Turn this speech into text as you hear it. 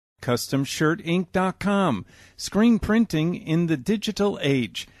CustomShirtInc.com. Screen printing in the digital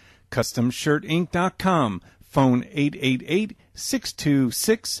age. CustomShirtInc.com. Phone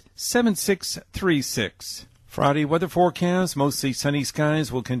 888-626-7636. Friday weather forecast. Mostly sunny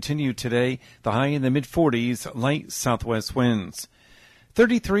skies will continue today. The high in the mid-40s, light southwest winds.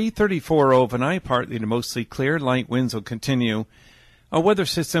 33-34 overnight, partly to mostly clear. Light winds will continue. A weather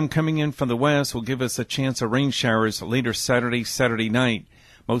system coming in from the west will give us a chance of rain showers later Saturday night.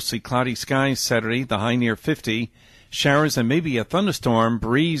 Mostly cloudy skies Saturday, the high near 50. Showers and maybe a thunderstorm,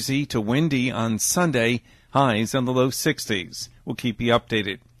 breezy to windy on Sunday, highs in the low 60s. We'll keep you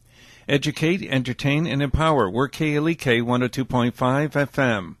updated. Educate, entertain, and empower. We're KLEK 102.5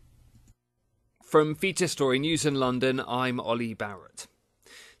 FM. From Feature Story News in London, I'm Ollie Barrett.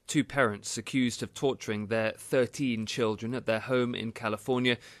 Two parents accused of torturing their 13 children at their home in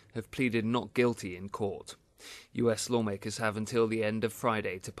California have pleaded not guilty in court. US lawmakers have until the end of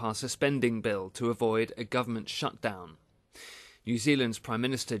Friday to pass a spending bill to avoid a government shutdown. New Zealand's Prime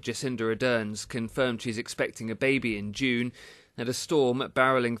Minister Jacinda Ardern's confirmed she's expecting a baby in June, and a storm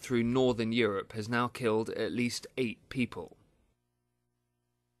barreling through northern Europe has now killed at least 8 people.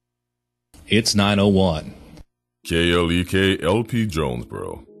 It's 9:01. KLEK LP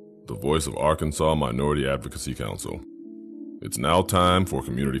Jonesboro, the voice of Arkansas Minority Advocacy Council. It's now time for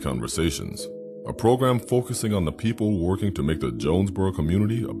Community Conversations, a program focusing on the people working to make the Jonesboro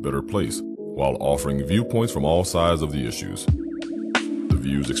community a better place, while offering viewpoints from all sides of the issues. The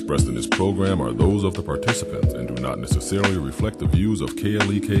views expressed in this program are those of the participants and do not necessarily reflect the views of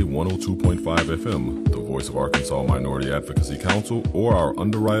KLEK 102.5 FM, the voice of Arkansas Minority Advocacy Council, or our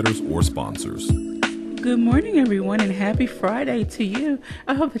underwriters or sponsors. Good morning, everyone, and happy Friday to you.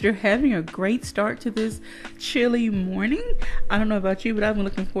 I hope that you're having a great start to this chilly morning. I don't know about you, but I've been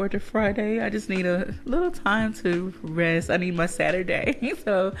looking forward to Friday. I just need a little time to rest. I need my Saturday.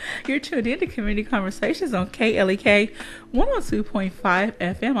 So you're tuned in to Community Conversations on KLEK 102.5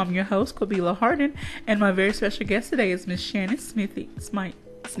 FM. I'm your host, Quabila Harden, and my very special guest today is Miss Shannon Smithee.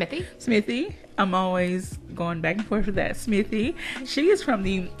 Smithee. I'm always going back and forth with that. Smithee. She is from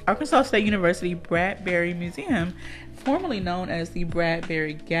the Arkansas State University Bradbury Museum, formerly known as the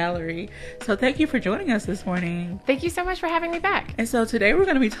Bradbury Gallery. So thank you for joining us this morning. Thank you so much for having me back. And so today we're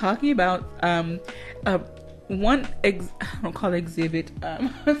going to be talking about I don't call it exhibit.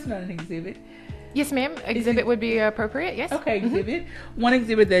 It's not an exhibit. Yes, ma'am. Exhibit would be appropriate, yes. Okay, exhibit. One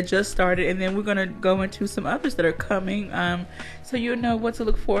exhibit that just started, and then we're going to go into some others that are coming, so you'll know what to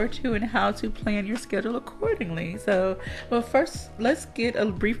look forward to and how to plan your schedule accordingly. So, well, first, let's get a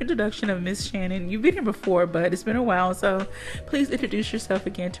brief introduction of Miss Shannon. You've been here before, but it's been a while, so please introduce yourself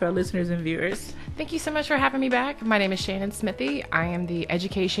again to our listeners and viewers. Thank you so much for having me back. My name is Shannon Smithee. I am the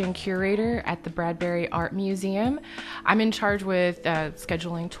education curator at the Bradbury Art Museum. I'm in charge with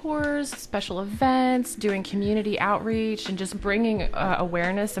scheduling tours, special events, doing community outreach, and just bringing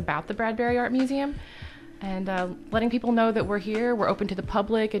awareness about the Bradbury Art Museum, and letting people know that we're here. We're open to the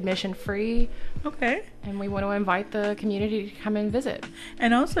public, admission free. Okay. And we want to invite the community to come and visit.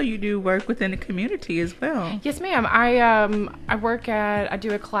 And also you do work within the community as well. Yes, ma'am. I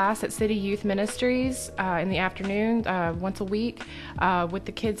do a class at City Youth Ministries in the afternoon, once a week, with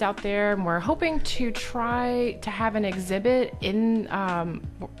the kids out there. And we're hoping to try to have an exhibit in,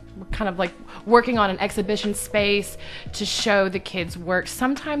 we're kind of like working on an exhibition space to show the kids' work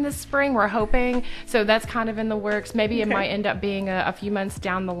sometime this spring, we're hoping. So that's kind of in the works. Maybe it might end up being a few months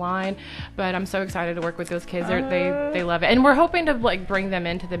down the line, but I'm so excited to work with those kids. They love it. And we're hoping to like bring them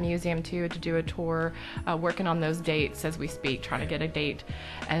into the museum too, to do a tour, working on those dates as we speak, trying to get a date.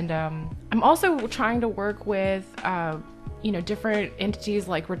 And I'm also trying to work with different entities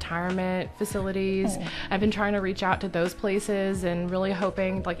like retirement facilities. I've been trying to reach out to those places and really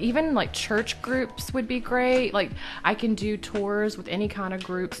hoping, like, even like church groups would be great. Like, I can do tours with any kind of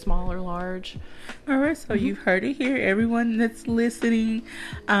group, small or large. All right, so you've heard it here. Everyone that's listening,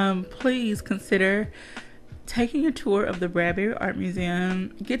 please consider taking a tour of the Bradbury Art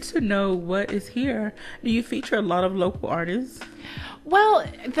Museum. Get to know what is here. Do you feature a lot of local artists? Well,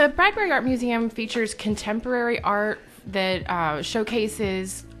 the Bradbury Art Museum features contemporary art that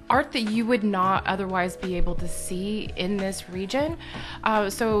showcases art that you would not otherwise be able to see in this region.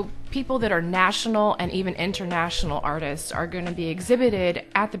 So people that are national and even international artists are going to be exhibited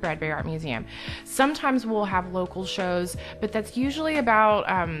at the Bradbury Art Museum. Sometimes we'll have local shows, but that's usually about,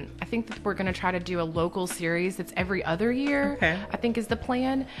 I think that we're going to try to do a local series that's every other year, I think is the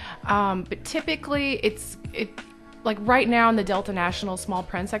plan. But typically like right now in the Delta National Small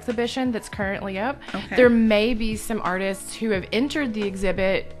Prints exhibition that's currently up, there may be some artists who have entered the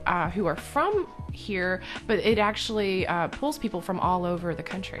exhibit who are from here, but it actually pulls people from all over the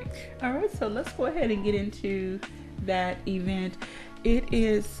country. All right, so let's go ahead and get into that event. It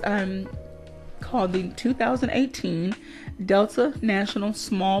is called the 2018 Delta National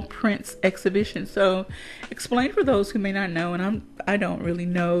Small Prints Exhibition. So explain for those who may not know, and I don't really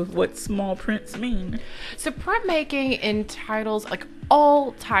know what small prints mean. So printmaking entitles like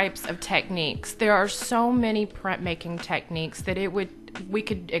all types of techniques. There are so many printmaking techniques that we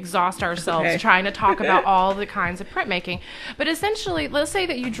could exhaust ourselves trying to talk about all the kinds of printmaking. But essentially, let's say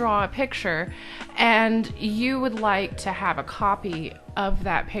that you draw a picture and you would like to have a copy of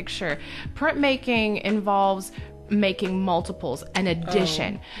that picture. Printmaking involves making multiples, an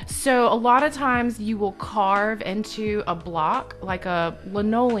addition. So a lot of times you will carve into a block, like a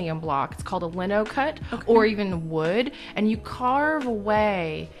linoleum block. It's called a lino cut, or even wood, and you carve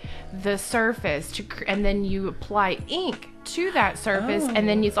away the surface and then you apply ink to that surface, and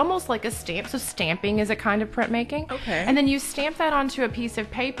then it's almost like a stamp. So stamping is a kind of printmaking. Okay. And then you stamp that onto a piece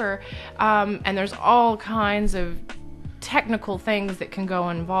of paper, and there's all kinds of technical things that can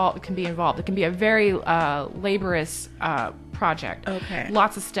be involved. It can be a very laborious project. Okay.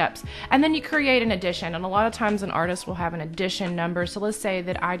 Lots of steps. And then you create an edition, and a lot of times an artist will have an edition number. So let's say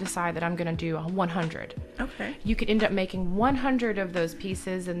that I decide that I'm going to do 100. Okay. You could end up making 100 of those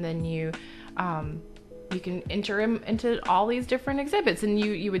pieces, and then you can enter them into all these different exhibits, and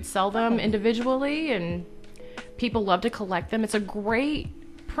you would sell them individually, and people love to collect them.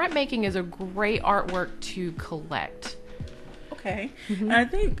 Printmaking is a great artwork to collect. Okay. And I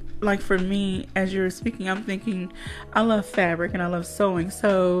think, like, for me, as you're speaking, I'm thinking I love fabric and I love sewing,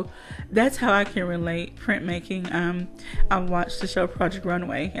 so that's how I can relate printmaking. I watched the show Project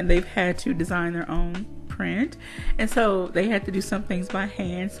Runway, and they've had to design their own print, and so they had to do some things by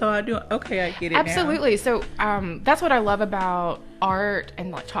hand. So I get it. Absolutely. Now. So that's what I love about art, and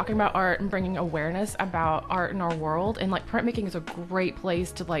like talking about art and bringing awareness about art in our world. And like printmaking is a great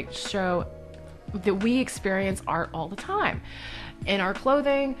place to like show that we experience art all the time in our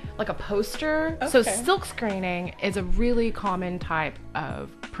clothing, like a poster. So silk screening is a really common type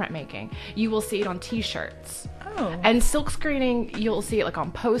of printmaking. You will see it on t-shirts. And silk screening, you'll see it like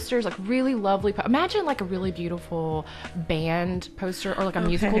on posters, like really lovely. Imagine like a really beautiful band poster, or like a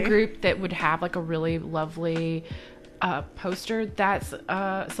musical group that would have like a really lovely poster. That's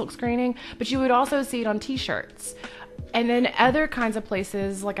silk screening. But you would also see it on t-shirts. And then other kinds of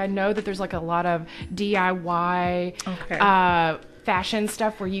places, like I know that there's like a lot of DIY fashion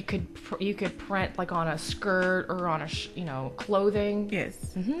stuff where you could print like on a skirt or on a clothing. Yes.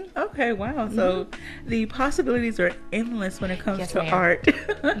 Okay. Wow. So the possibilities are endless when it comes to art.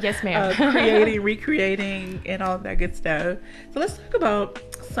 Yes, ma'am. Creating, recreating, and all of that good stuff. So let's talk about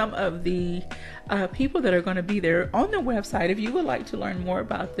some of the people that are going to be there on the website. If you would like to learn more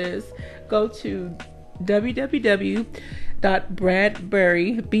about this, go to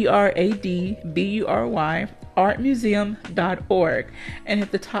www.bradbury, BRADBURY, artmuseum.org, and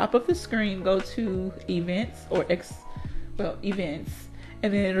at the top of the screen go to events, events,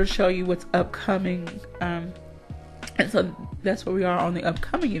 and then it'll show you what's upcoming, and so that's where we are on the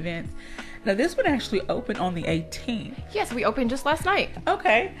upcoming events. Now this one actually opened on the 18th. Yes, we opened just last night.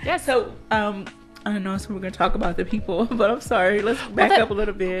 Okay. Yes. So I know, so we're going to talk about the people, but I'm sorry. Let's back up a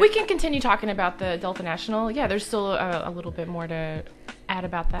little bit. We can continue talking about the Delta National. Yeah, there's still a little bit more to add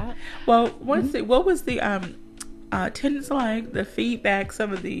about that. Well, what was the attendance like, the feedback,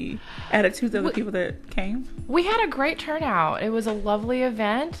 some of the attitudes of the people that came? We had a great turnout. It was a lovely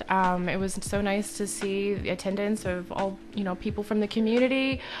event. It was so nice to see the attendance of all, people from the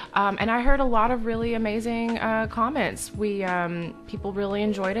community. And I heard a lot of really amazing comments. People really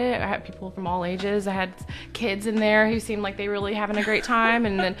enjoyed it. I had people from all ages. I had kids in there who seemed like they were really having a great time.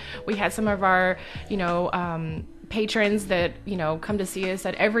 And then we had some of our, patrons that come to see us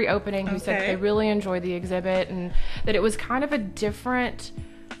at every opening who said that they really enjoyed the exhibit, and that it was kind of a different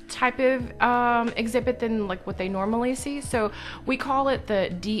type of exhibit than like what they normally see. So we call it the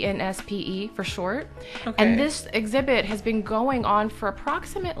DNSPE for short. And this exhibit has been going on for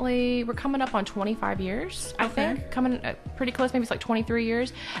approximately, we're coming up on 25 years, I think. Coming pretty close, maybe it's like 23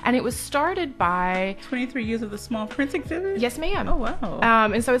 years. And it was started by 23 years of the small prints exhibit? Yes, ma'am. Oh, wow.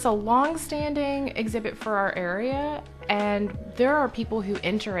 And so it's a long-standing exhibit for our area. And there are people who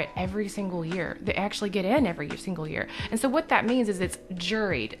enter it every single year. They actually get in every single year. And so what that means is it's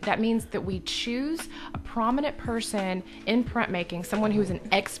juried. That means that we choose a prominent person in printmaking, someone who's an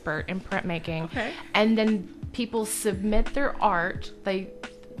expert in printmaking. And then people submit their art.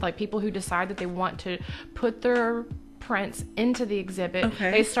 Like people who decide that they want to put their prints into the exhibit.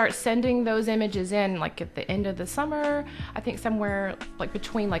 Okay. They start sending those images in like at the end of the summer, I think somewhere like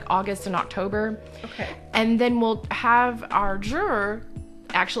between like August and October. Okay. And then we'll have our juror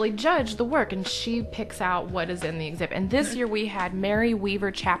actually judge the work, and she picks out what is in the exhibit. And this year we had Mary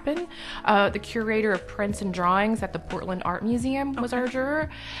Weaver Chapin, the curator of prints and drawings at the Portland Art Museum, was our juror.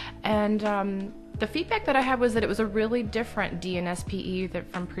 And the feedback that I had was that it was a really different DNSPE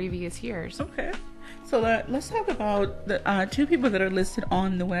from previous years. Okay. So let's talk about the two people that are listed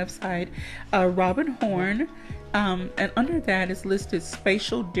on the website. Robin Horn, and under that is listed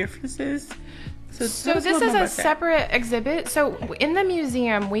spatial differences. So this is a separate exhibit. So in the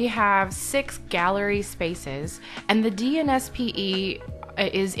museum, we have 6 gallery spaces, and the DNSPE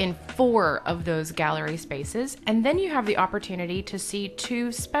is in 4 of those gallery spaces. And then you have the opportunity to see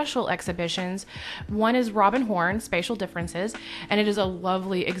 2 special exhibitions. One is Robin Horn, Spatial Differences, and it is a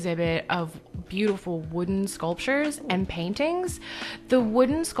lovely exhibit of beautiful wooden sculptures and paintings. The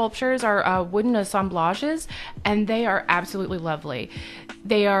wooden sculptures are wooden assemblages, and they are absolutely lovely.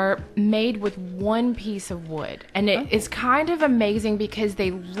 They are made with one piece of wood, and it is kind of amazing because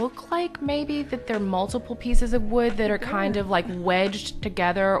they look like maybe that they're multiple pieces of wood that are kind of like wedged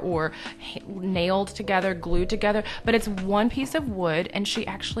together or nailed together, glued together, but it's one piece of wood, and she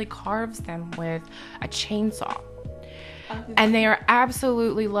actually carves them with a chainsaw. And they are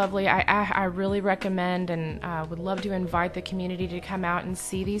absolutely lovely. I really recommend and would love to invite the community to come out and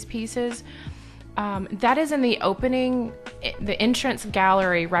see these pieces. That is in the entrance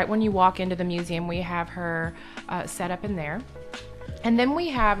gallery. Right when you walk into the museum, we have her set up in there. And then we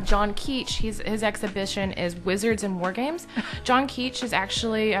have John Keach. His exhibition is Wizards and War Games. John Keach is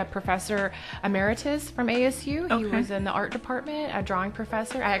actually a professor emeritus from ASU. He was in the art department, a drawing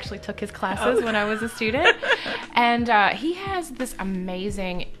professor. I actually took his classes when I was a student. And he has this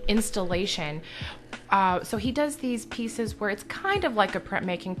amazing installation. So he does these pieces where it's kind of like a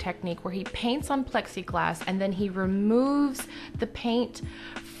printmaking technique where he paints on plexiglass and then he removes the paint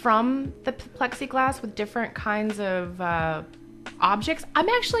from the plexiglass with different kinds of objects. I'm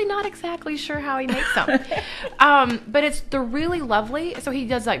actually not exactly sure how he makes them. But they're really lovely. So he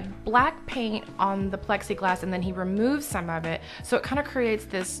does like black paint on the plexiglass and then he removes some of it. So it kind of creates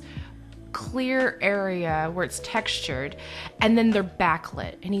this clear area where it's textured, and then they're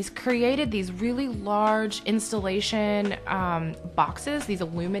backlit. And he's created these really large installation boxes, these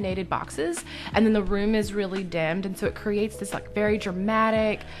illuminated boxes, and then the room is really dimmed, and so it creates this like very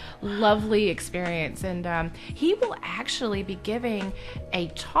dramatic, lovely experience. And he will actually be giving a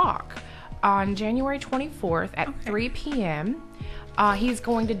talk on January 24th at 3 p.m. He's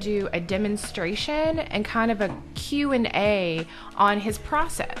going to do a demonstration and kind of a Q&A on his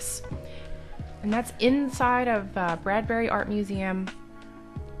process. And that's inside of Bradbury Art Museum.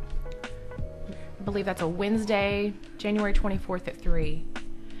 I believe that's a Wednesday, January 24th at 3.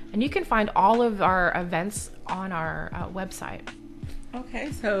 And you can find all of our events on our website.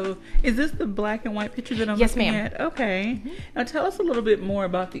 Okay, so is this the black and white picture that I'm Yes, looking ma'am. at? Okay. Now tell us a little bit more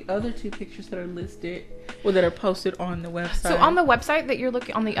about the other 2 pictures that are listed or that are posted on the website. So on the website that you're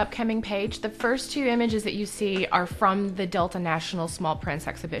looking on the upcoming page, the first 2 images that you see are from the Delta National Small Prints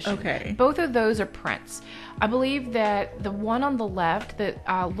exhibition. Okay. Both of those are prints. I believe that the one on the left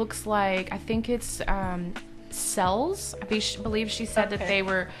that looks like, I think it's cells. I believe she said that they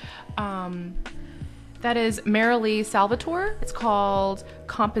were... that is Marilee Salvatore. It's called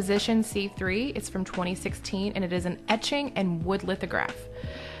Composition C3. It's from 2016, and it is an etching and wood lithograph.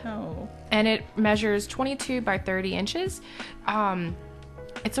 Oh. And it measures 22 by 30 inches.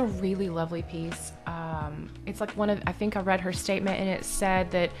 It's a really lovely piece. It's like I think I read her statement, and it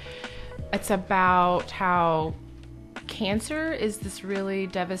said that it's about how cancer is this really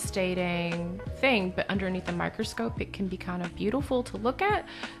devastating thing, but underneath the microscope it can be kind of beautiful to look at.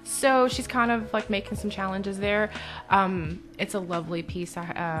 So she's kind of like making some challenges there. It's a lovely piece.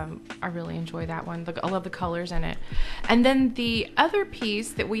 I really enjoy that one. I love the colors in it. And then the other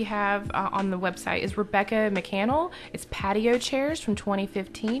piece that we have on the website is Rebecca McCannell. It's Patio Chairs from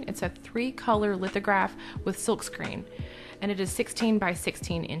 2015. It's a 3-color lithograph with silkscreen. And it is 16 by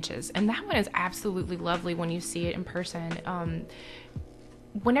 16 inches. And that one is absolutely lovely when you see it in person.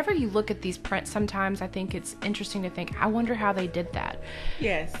 Whenever you look at these prints, sometimes I think it's interesting to think, I wonder how they did that.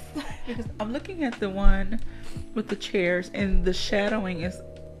 Yes, because I'm looking at the one with the chairs, and the shadowing is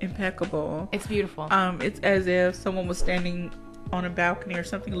impeccable. It's beautiful. It's as if someone was standing on a balcony or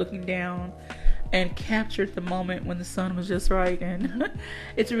something looking down and captured the moment when the sun was just right. And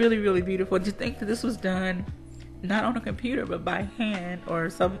it's really, really beautiful. To think that this was done not on a computer, but by hand or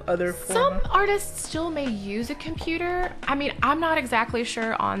some other form. Some artists still may use a computer. I mean, I'm not exactly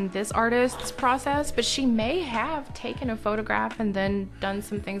sure on this artist's process, but she may have taken a photograph and then done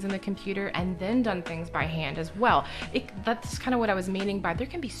some things in the computer and then done things by hand as well. That's kind of what I was meaning by there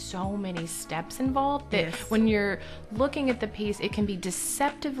can be so many steps involved that when you're looking at the piece, it can be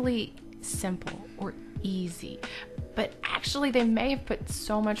deceptively simple or easy. But actually, they may have put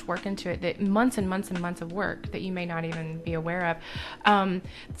so much work into it, that months and months and months of work that you may not even be aware of.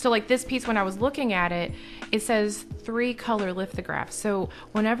 So like this piece, when I was looking at it, it says 3 color lithographs. So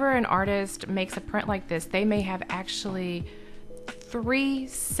whenever an artist makes a print like this, they may have actually 3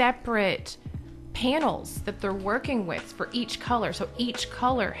 separate panels that they're working with for each color. So each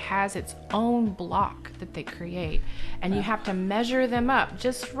color has its own block that they create. And you have to measure them up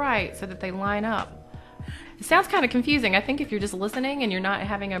just right so that they line up. It sounds kind of confusing. I think if you're just listening and you're not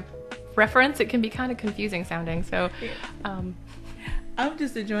having a reference, it can be kind of confusing sounding. So I'm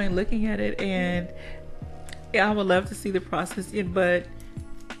just enjoying looking at it, and I would love to see the process, but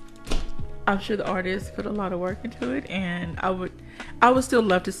I'm sure the artist put a lot of work into it, and I would still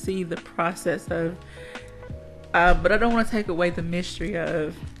love to see the process of, but I don't want to take away the mystery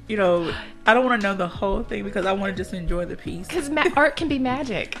of, I don't want to know the whole thing because I want to just enjoy the piece. Because art can be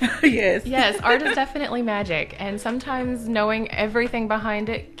magic. Yes, art is definitely magic, and sometimes knowing everything behind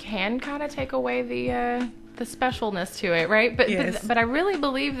it can kind of take away the specialness to it, right? But I really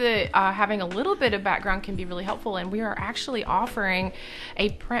believe that having a little bit of background can be really helpful, and we are actually offering a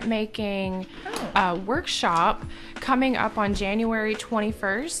printmaking workshop coming up on January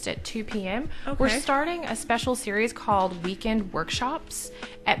 21st at 2 p.m. Okay. We're starting a special series called Weekend Workshops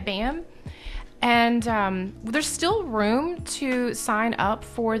at BAM. And there's still room to sign up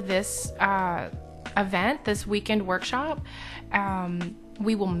for this event, this weekend workshop.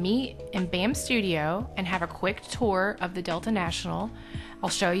 We will meet in BAM Studio and have a quick tour of the Delta National. I'll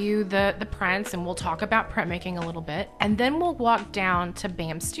show you the prints and we'll talk about printmaking a little bit. And then we'll walk down to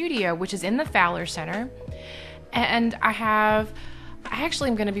BAM Studio, which is in the Fowler Center. And I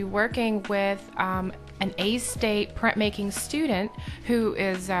actually am going to be working with an A-State printmaking student who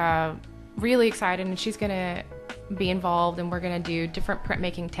is really excited, and she's going to be involved, and we're going to do different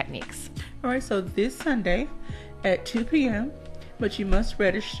printmaking techniques. All right, so this Sunday at 2 p.m., but you must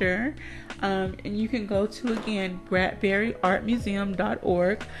register, and you can go to, again,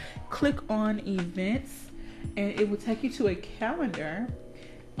 bradburyartmuseum.org, click on events, and it will take you to a calendar.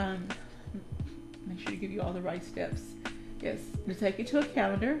 Make sure to give you all the right steps. Yes, it'll take you to a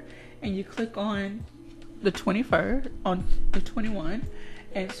calendar, and you click on the 21st, on the 21,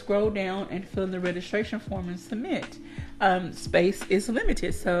 and scroll down and fill in the registration form and submit. Space is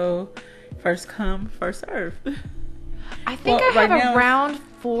limited, so first come, first serve. I think I have around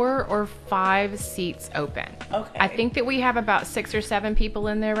 4 or 5 seats open. Okay. I think that we have about 6 or 7 people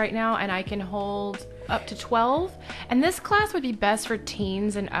in there right now, and I can hold up to 12. And this class would be best for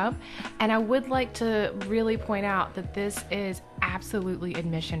teens and up. And I would like to really point out that this is absolutely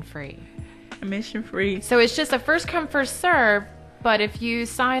admission free. Admission free. So it's just a first come, first serve. But if you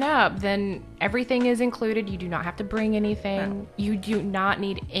sign up, then everything is included. You do not have to bring anything. No. You do not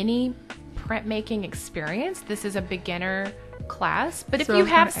need any printmaking experience. This is a beginner class. But if you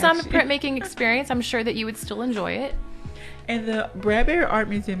have some printmaking experience, I'm sure that you would still enjoy it. And the Bradbury Art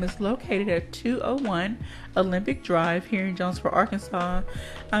Museum is located at 201 Olympic Drive here in Jonesboro, Arkansas.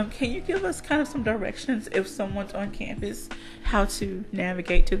 Can you give us kind of some directions if someone's on campus, how to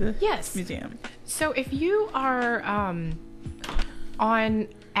navigate to the museum? So if you are on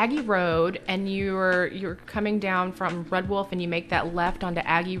Aggie Road and you're coming down from Red Wolf and you make that left onto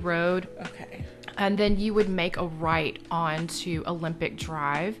Aggie Road. Okay. And then you would make a right onto Olympic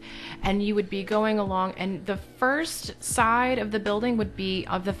Drive, and you would be going along, and the first side of the building would be,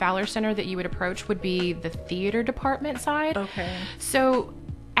 of the Fowler Center that you would approach, would be the theater department side. Okay. So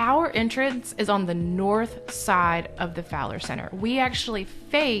our entrance is on the north side of the Fowler Center. We actually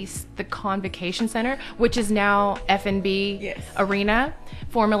face the Convocation Center, which is now F&B Arena,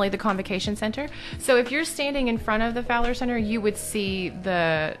 formerly the Convocation Center. So if you're standing in front of the Fowler Center, you would see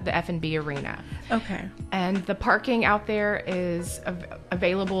the F&B Arena. Okay. And the parking out there is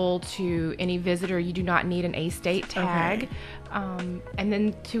available to any visitor. You do not need an A-State tag. Okay. And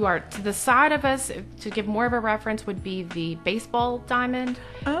then to the side of us, to give more of a reference, would be the baseball diamond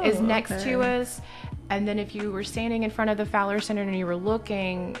is next to us. And then if you were standing in front of the Fowler Center and you were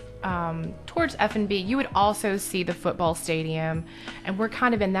looking towards F&B, you would also see the football stadium. And we're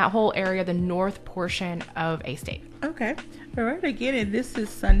kind of in that whole area, the north portion of A-State. Okay. All right. Again, and this is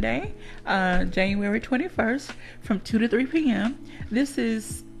Sunday, January 21st from 2 to 3 p.m. This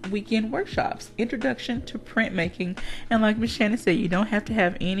is weekend workshops, introduction to printmaking. And like Ms. Shannon said, you don't have to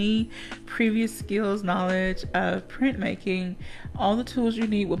have any previous skills, knowledge of printmaking. All the tools you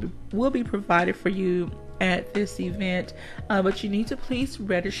need will be provided for you at this event, but you need to please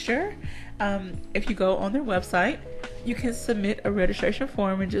register. If you go on their website, you can submit a registration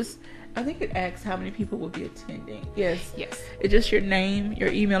form and just, I think it asks how many people will be attending. Yes. It's just your name, your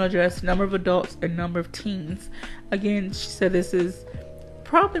email address, number of adults, and number of teens. Again, she said this is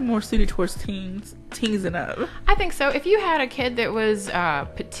probably more suited towards teens and up. I think so. If you had a kid that was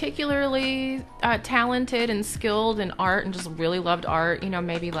particularly talented and skilled in art and just really loved art,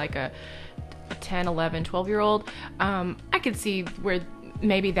 maybe like a 10, 11, 12-year-old, I could see where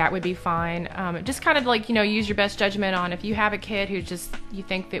maybe that would be fine. Just kind of like, use your best judgment on if you have a kid who just you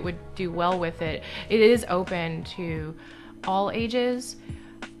think that would do well with it. It is open to all ages.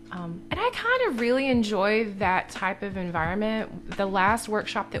 And I kind of really enjoy that type of environment. The last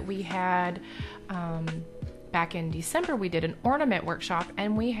workshop that we had back in December, we did an ornament workshop,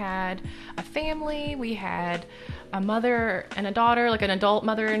 and we had a family, we had a mother and a daughter, like an adult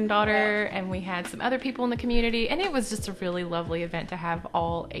mother and daughter, and we had some other people in the community, and it was just a really lovely event to have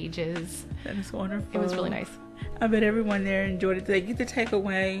all ages. That is wonderful. It was really nice. I bet everyone there enjoyed it. They get to take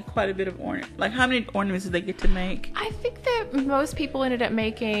away quite a bit of ornament. Like, how many ornaments did they get to make? I think that most people ended up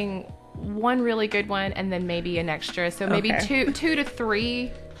making one really good one and then maybe an extra. So maybe two to three.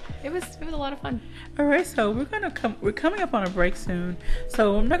 It was a lot of fun. All right, so we're coming up on a break soon.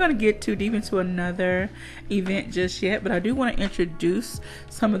 So I'm not going to get too deep into another event just yet, but I do want to introduce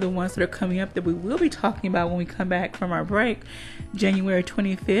some of the ones that are coming up that we will be talking about when we come back from our break. January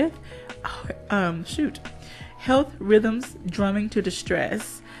 25th. Health Rhythms Drumming to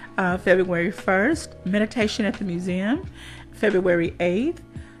Distress. February 1st, Meditation at the Museum. February 8th,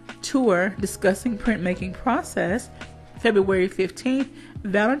 Tour Discussing Printmaking Process. February 15th,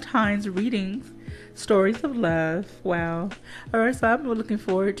 Valentine's Readings, Stories of Love. Wow. All right, so I'm looking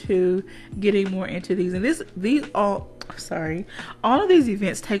forward to getting more into these. And all of these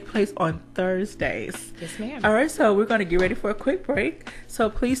events take place on Thursdays. Yes, ma'am. All right, so we're going to get ready for a quick break. So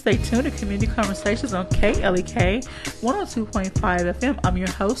please stay tuned to Community Conversations on KLEK 102.5 FM. I'm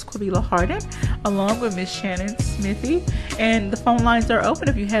your host, Quabila Harden, along with Miss Shannon Smithee. And the phone lines are open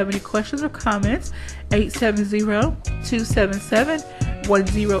if you have any questions or comments.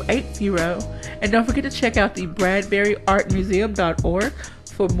 870-277-1080. And don't forget to check out the Bradbury artmuseum.org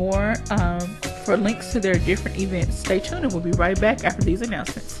for more for links to their different events. Stay tuned and we'll be right back after these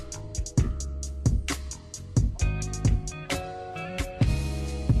announcements.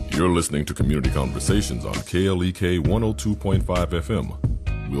 You're listening to Community Conversations on KLEK 102.5 FM.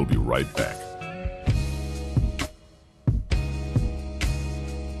 We'll be right back.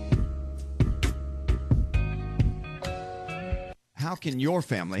 How can your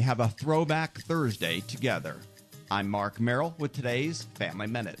family have a throwback Thursday together? I'm Mark Merrill with today's Family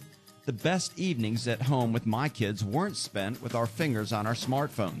Minute. The best evenings at home with my kids weren't spent with our fingers on our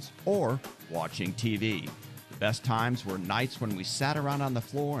smartphones or watching TV. The best times were nights when we sat around on the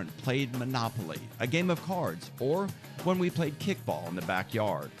floor and played Monopoly, a game of cards, or when we played kickball in the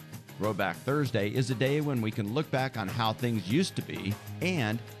backyard. Throwback Thursday is a day when we can look back on how things used to be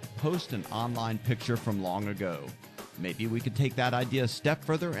and post an online picture from long ago. Maybe we could take that idea a step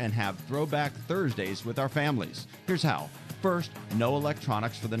further and have Throwback Thursdays with our families. Here's how. First, no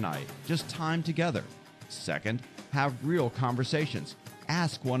electronics for the night, just time together. Second, have real conversations.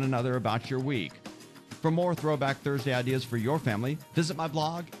 Ask one another about your week. For more Throwback Thursday ideas for your family, visit my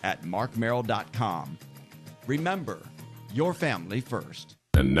blog at markmerrill.com. Remember, your family first.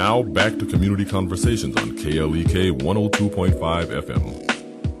 And now back to Community Conversations on KLEK 102.5 FM.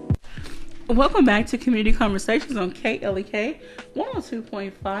 Welcome back to Community Conversations on KLEK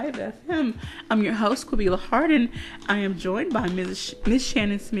 102.5 FM. I'm your host, Quabila Harden. I am joined by Miss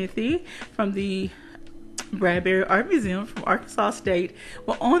Shannon Smithee from the Bradbury Art Museum from Arkansas State.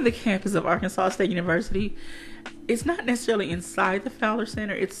 Well, on the campus of Arkansas State University. It's not necessarily inside the Fowler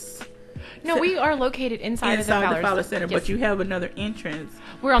Center. No, we are located inside of the Fowler Center, yes. But you have another entrance.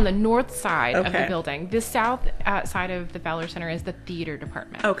 We're on the north side of the building. The south side of the Fowler Center is the theater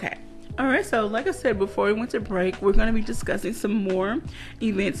department. Okay. All right, so like I said before we went to break, we're going to be discussing some more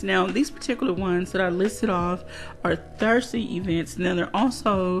events. Now, these particular ones that I listed off are Thursday events. Now, there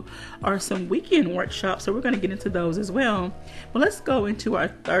also are some weekend workshops, so we're going to get into those as well. But let's go into our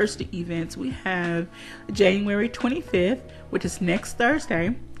Thursday events. We have January 25th, which is next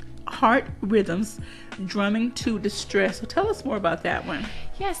Thursday, Heart Rhythms Drumming to Distress. So tell us more about that one.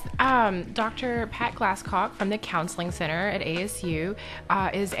 Yes, Dr. Pat Glasscock from the Counseling Center at ASU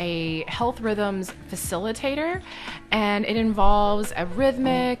is a health rhythms facilitator, and it involves a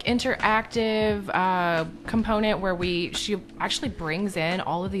rhythmic, interactive component where she actually brings in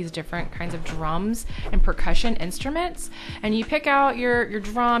all of these different kinds of drums and percussion instruments, and you pick out your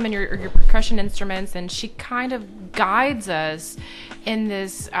drum and your percussion instruments, and she kind of guides us in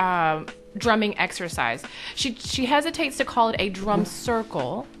this drumming exercise. She hesitates to call it a drum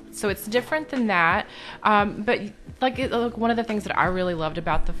circle, so it's different than that. But one of the things that I really loved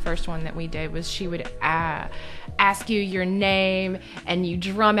about the first one that we did was she would ask you your name, and you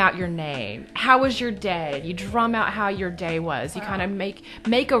drum out your name. How was your day? You drum out how your day was. You kind of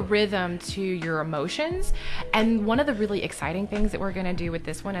make a rhythm to your emotions. And one of the really exciting things that we're going to do with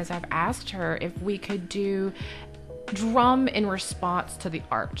this one is I've asked her if we could do drum in response to the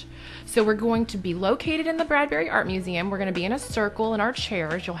art. So we're going to be located in the Bradbury Art Museum. We're going to be in a circle in our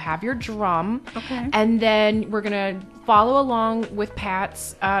chairs. You'll have your drum. Okay. And then we're going to follow along with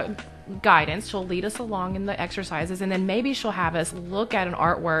Pat's guidance. She'll lead us along in the exercises, and then maybe she'll have us look at an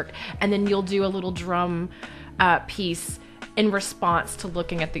artwork, and then you'll do a little drum piece in response to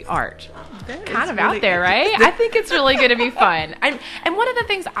looking at the art. Kind of really out there, right? I think it's really going to be fun. And one of the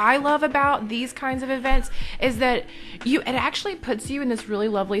things I love about these kinds of events is that it actually puts you in this really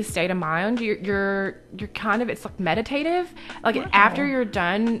lovely state of mind. You're kind of, it's like meditative. Like after you're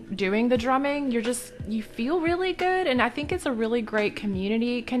done doing the drumming, you feel really good. And I think it's a really great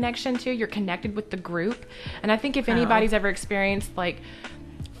community connection too. You're connected with the group. And I think if anybody's ever experienced like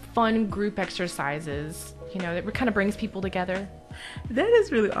fun group exercises, that kind of brings people together. That is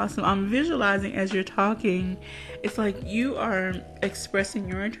really awesome. I'm visualizing as you're talking. It's like you are expressing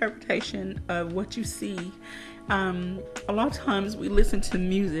your interpretation of what you see. A lot of times we listen to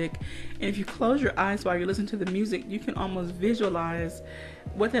music, and if you close your eyes while you're listening to the music, you can almost visualize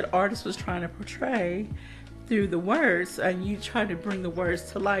what that artist was trying to portray through the words, and you try to bring the words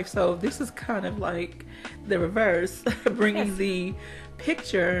to life. So this is kind of like the reverse, bringing the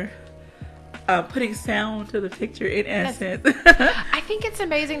picture, putting sound to the picture in essence. I think it's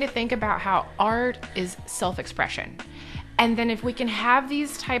amazing to think about how art is self-expression. And then if we can have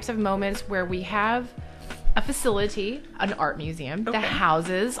these types of moments where we have a facility, an art museum, that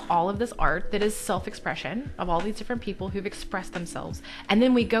houses all of this art that is self-expression of all these different people who've expressed themselves. And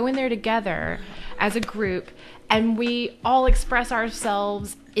then we go in there together as a group, and we all express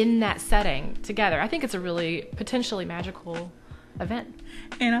ourselves in that setting together. I think it's a really potentially magical event.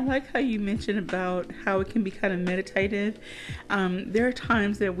 And I like how you mentioned about how it can be kind of meditative. There are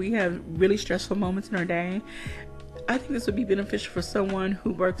times that we have really stressful moments in our day. I think this would be beneficial for someone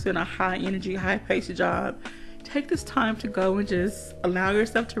who works in a high energy, high paced job. Take this time to go and just allow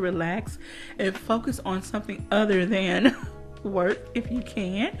yourself to relax and focus on something other than work if you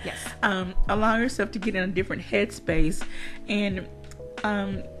can. Yes. Allow yourself to get in a different headspace, and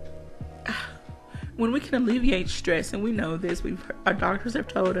when we can alleviate stress, and we know this, our doctors have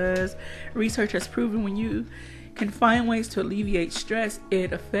told us, research has proven when you can find ways to alleviate stress,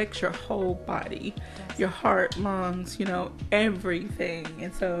 it affects your whole body, your heart, lungs, everything.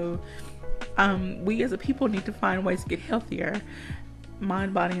 And so we as a people need to find ways to get healthier,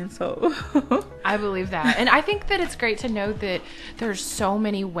 mind, body, and soul. I believe that. And I think that it's great to know that there's so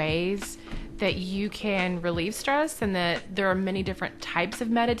many ways that you can relieve stress, and that there are many different types of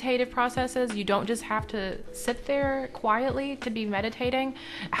meditative processes. You don't just have to sit there quietly to be meditating.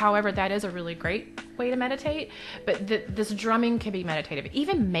 However, that is a really great way to meditate. But this drumming can be meditative.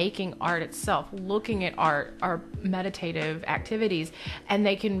 Even making art itself, looking at art, are meditative activities, and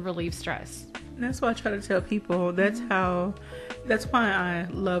they can relieve stress. That's why I try to tell people. That's why I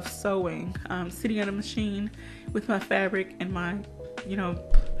love sewing. Sitting at a machine with my fabric and my,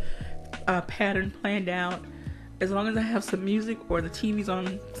 pattern planned out. As long as I have some music or the TV's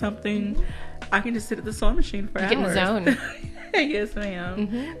on something, I can just sit at the sewing machine for hours. Get in the zone. Yes, ma'am.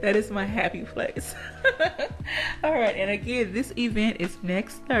 Mm-hmm. That is my happy place. All right, and again, this event is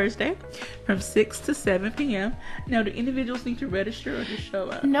next Thursday from 6 to 7 p.m. Now, do individuals need to register or just show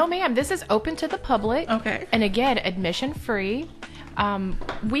up? No, ma'am. This is open to the public. Okay. And again, admission free.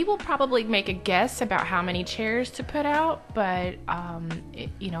 We will probably make a guess about how many chairs to put out, but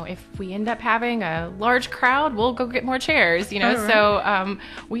if we end up having a large crowd, we'll go get more chairs. Right. So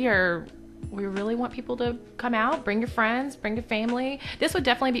we really want people to come out, bring your friends, bring your family. This would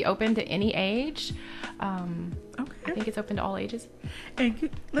definitely be open to any age. I think it's open to all ages. And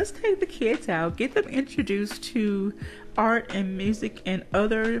let's take the kids out, get them introduced to art and music and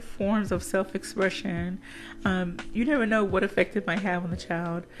other forms of self-expression. You never know what effect it might have on the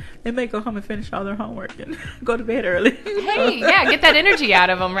child. They may go home and finish all their homework and go to bed early. Hey, yeah, get that energy out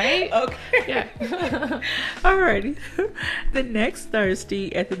of them, right? Okay. Yeah. Alrighty. The next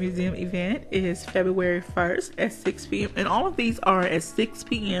Thursday at the museum event is February 1st at 6 p.m. And all of these are at 6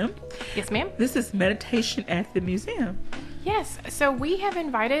 p.m. Yes, ma'am. This is meditation at the museum. Yes, so we have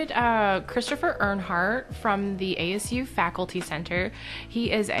invited Christopher Earnhardt from the ASU Faculty Center.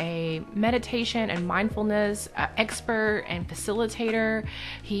 He is a meditation and mindfulness expert and facilitator.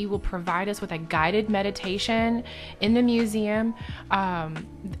 He will provide us with a guided meditation in the museum.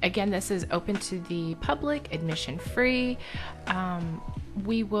 Again, this is open to the public, admission free.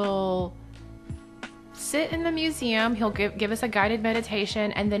 We will sit in the museum. He'll give us a guided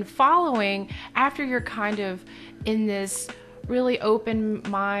meditation, and then after you're kind of in this really open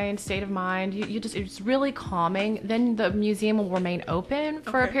state of mind, it's really calming, then the museum will remain open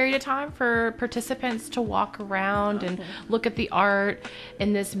for a period of time for participants to walk around and look at the art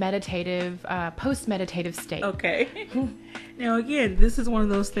in this meditative, post-meditative state. Okay. Now again, this is one of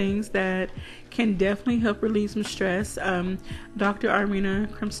those things that can definitely help relieve some stress. Dr. Irina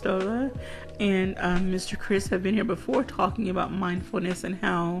Kremstola and Mr. Chris have been here before talking about mindfulness and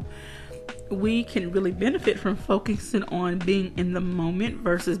how we can really benefit from focusing on being in the moment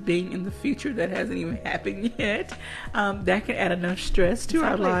versus being in the future that hasn't even happened yet. That can add enough stress to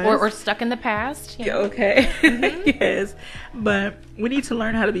our lives. Or stuck in the past. Yeah, okay. Yes. But we need to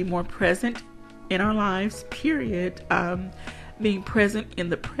learn how to be more present in our lives, period. Being present in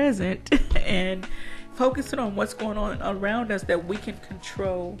the present and focusing on what's going on around us that we can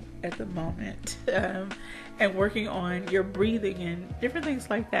control at the moment. And working on your breathing and different things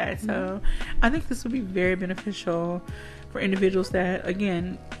like that. So I think this would be very beneficial for individuals that,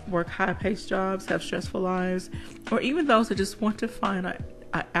 again, work high-paced jobs, have stressful lives, or even those that just want to find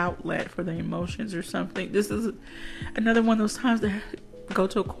an outlet for their emotions or something. This is another one of those times that go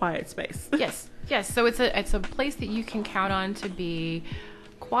to a quiet space. Yes. So it's a place that you can count on to be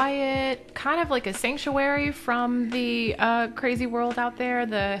quiet, kind of like a sanctuary from the crazy world out there,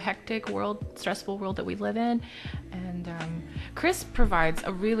 the hectic world, stressful world that we live in. And Chris provides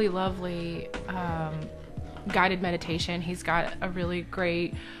a really lovely guided meditation. He's got a really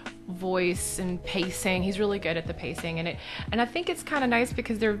great voice and pacing. He's really good at the pacing, and I think it's kind of nice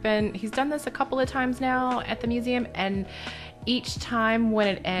because he's done this a couple of times now at the museum, and each time when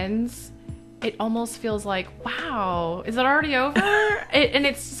it ends, it almost feels like, wow, is it already over? And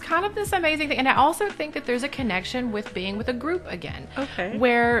it's just kind of this amazing thing. And I also think that there's a connection with being with a group again. Okay.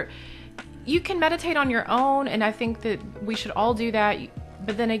 Where you can meditate on your own, and I think that we should all do that.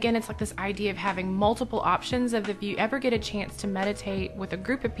 But then again, it's like this idea of having multiple options of if you ever get a chance to meditate with a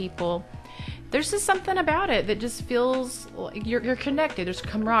group of people, there's just something about it that just feels like you're connected. There's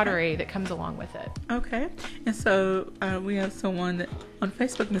camaraderie that comes along with it. Okay. And so we have someone that, on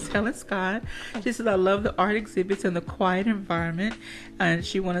Facebook, Miss Helen Scott. She says, I love the art exhibits and the quiet environment. And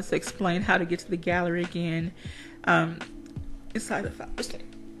she wants us to explain how to get to the gallery again inside the Fowler Center.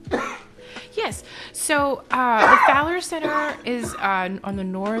 Yes. So the Fowler Center is on the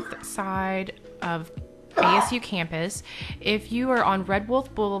north side of ASU campus. If you are on Red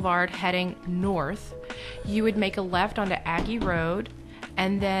Wolf Boulevard heading north, you would make a left onto Aggie Road,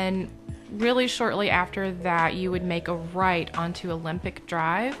 and then really shortly after that you would make a right onto Olympic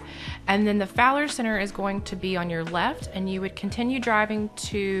Drive, and then the Fowler Center is going to be on your left, and you would continue driving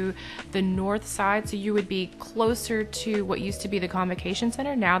to the north side, so you would be closer to what used to be the Convocation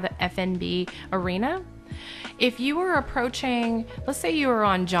Center, now the FNB Arena. If you were approaching, let's say you were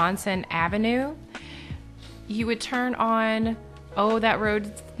on Johnson Avenue, you would turn on, that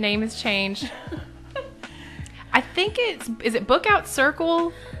road's name has changed. I think is it Bookout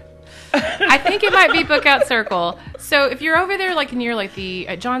Circle? I think it might be Bookout Circle. So if you're over there, like near like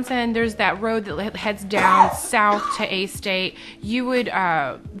the Johnson, there's that road that heads down south to A State. You would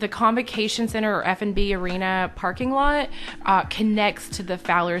the Convocation Center or F&B Arena parking lot connects to the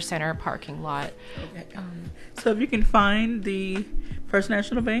Fowler Center parking lot. Okay. So if you can find the First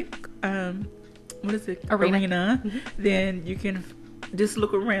National Bank, what is it? Arena. Mm-hmm. Then you can just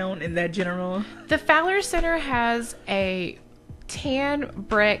look around in that general. The Fowler Center has a tan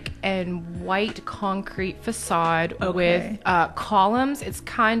brick and white concrete facade with columns. It's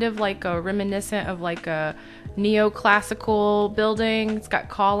kind of like a reminiscent of like a neoclassical building. It's got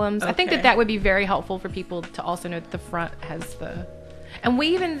columns. I think that would be very helpful for people to also know that the front has the... And we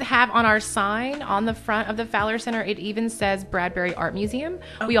even have on our sign on the front of the Fowler Center, it even says Bradbury Art Museum.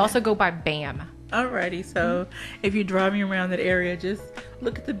 We also go by BAM. Alrighty, so if you're driving around that area, just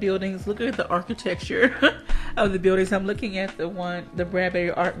look at the buildings, look at the architecture of the buildings. I'm looking at the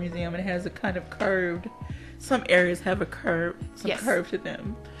Bradbury Art Museum, and it has a kind of curved, some areas have a curve, curve to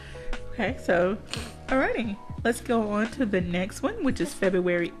them. Okay, so, alrighty, let's go on to the next one, which is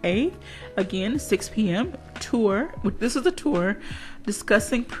February 8th. Again, 6 p.m. tour. This is a tour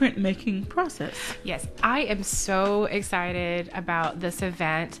discussing printmaking process. Yes, I am so excited about this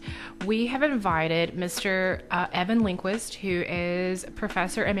event. We have invited Mr. Evan Lindquist, who is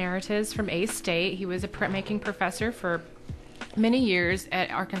professor emeritus from A-State. He was a printmaking professor for many years at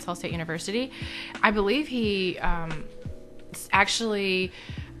Arkansas State University. I believe he actually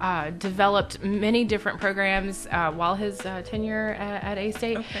developed many different programs while his tenure at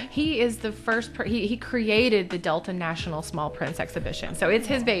A-State. Okay. He is the first, he created the Delta National Small Prints Exhibition. So it's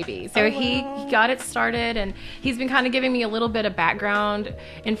his baby. So he got it started, and he's been kind of giving me a little bit of background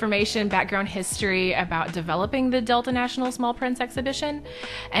information, background history about developing the Delta National Small Prints Exhibition.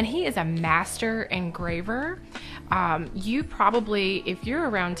 And he is a master engraver. You probably, if you're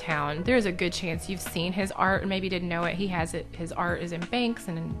around town, there's a good chance you've seen his art and maybe didn't know it. He has it. His art is in banks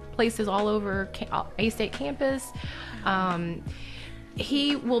and in places all over A-State campus.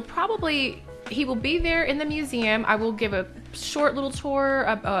 He will be there in the museum. I will give a short little tour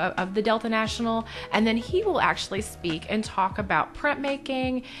of the Delta National, and then he will actually speak and talk about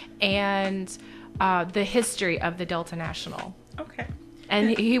printmaking and the history of the Delta National. Okay.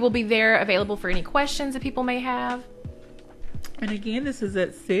 And he will be there available for any questions that people may have. And again, this is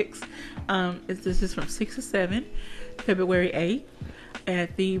at 6. This is from 6 to 7, February 8th,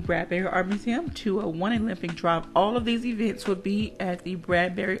 at the Bradbury Art Museum, 201 Olympic Drive. All of these events will be at the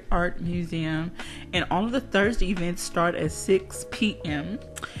Bradbury Art Museum. And all of the Thursday events start at 6 p.m.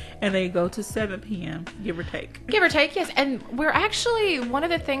 and they go to 7 p.m., give or take. Give or take, yes. And we're actually, one of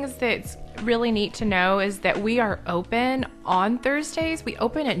the things that's really neat to know is that we are open on Thursdays. We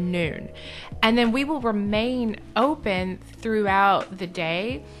open at noon. And then we will remain open throughout the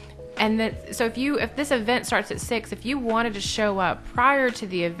day. And then, so if this event starts at 6, if you wanted to show up prior to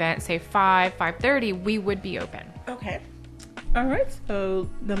the event, say 5:30, we would be open. Okay. All right. So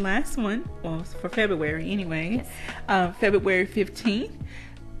the last one, well, for February anyway, yes. February 15th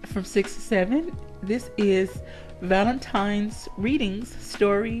from 6 to 7. This is Valentine's Readings,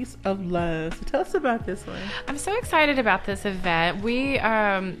 Stories of Love. So tell us about this one. I'm so excited about this event.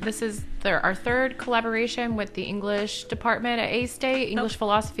 This is our third collaboration with the English department at A-State, English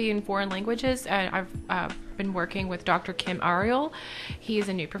Philosophy and Foreign Languages. And I've been working with Dr. Kim Ariel. He is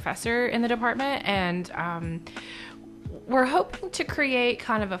a new professor in the department, and we're hoping to create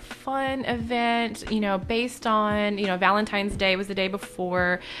kind of a fun event, based on, Valentine's Day was the day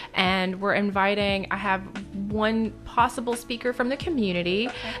before, and I have one possible speaker from the community,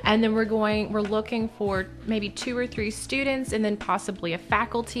 and then we're looking for maybe 2 or 3 students, and then possibly a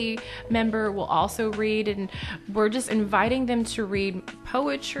faculty member will also read, and we're just inviting them to read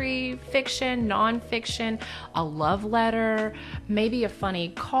poetry, fiction, nonfiction, a love letter, maybe a funny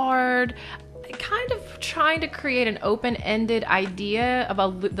card, kind of trying to create an open-ended idea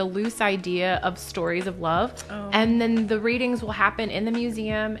of the loose idea of stories of love. And then the readings will happen in the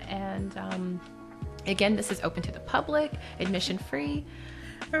museum, and again, this is open to the public, admission free.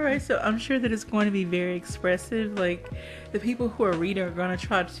 All right, so I'm sure that it's going to be very expressive. Like, the people who are reading are going to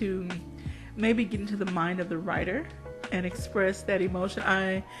try to maybe get into the mind of the writer and express that emotion.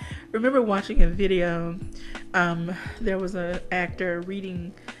 I remember watching a video. There was an actor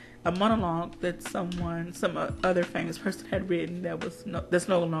reading a monologue that some other famous person had written that's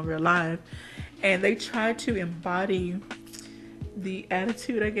no longer alive, and they tried to embody the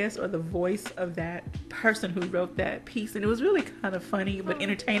attitude, I guess, or the voice of that person who wrote that piece, and it was really kind of funny but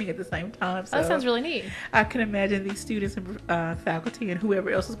entertaining at the same time. So that sounds really neat. I can imagine these students and faculty and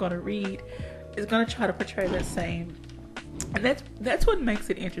whoever else is going to read is going to try to portray that same. And that's what makes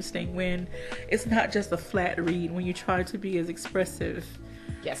it interesting, when it's not just a flat read, when you try to be as expressive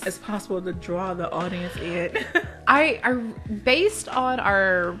as possible to draw the audience in. I based on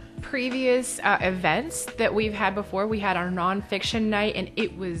our previous events that we've had before, we had our nonfiction night, and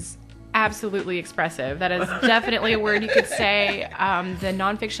it was absolutely expressive. That is definitely a word you could say. The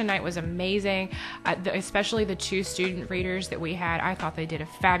nonfiction night was amazing, especially the 2 student readers that we had. I thought they did a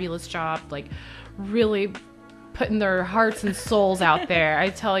fabulous job, like really putting their hearts and souls out there. I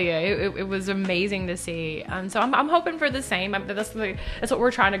tell you, it was amazing to see. So I'm hoping for the same. That's what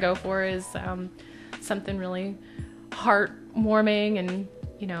we're trying to go for, is something really heartwarming and.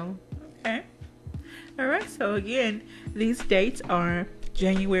 Okay. All right. So again, these dates are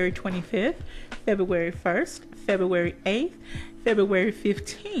January 25th, February 1st, February 8th, February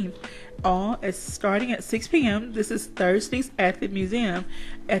 15th, all is starting at 6 p.m. This is Thursdays at the museum,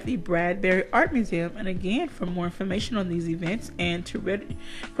 at the Bradbury Art Museum. And again, for more information on these events and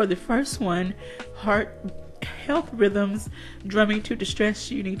for the first one, Health Rhythms Drumming to Distress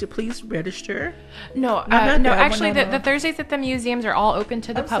You, need to please register. No, actually, the Thursdays at the museums are all open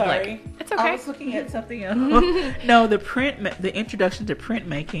to the public. Sorry. It's okay. I was looking at something else. No, the introduction to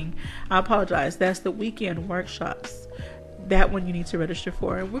printmaking. I apologize. That's the weekend workshops. That one you need to register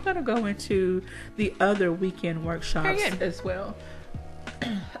for. And we're going to go into the other weekend workshops as well.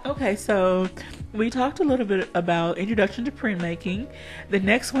 Okay, so we talked a little bit about introduction to printmaking. The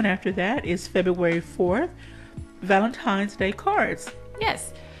next one after that is February 4th, Valentine's Day cards.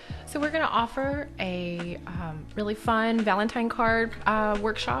 Yes. So we're going to offer a really fun Valentine card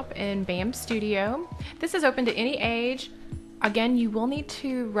workshop in BAM Studio. This is open to any age. Again, you will need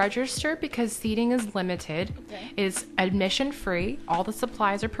to register because seating is limited. Okay. It's admission free. All the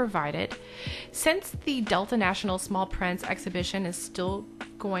supplies are provided. Since the Delta National Small Prints exhibition is still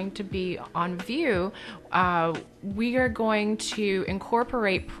going to be on view, we are going to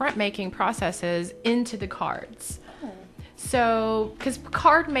incorporate printmaking processes into the cards. So, because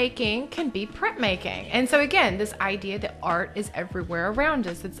card making can be printmaking. And so again, this idea that art is everywhere around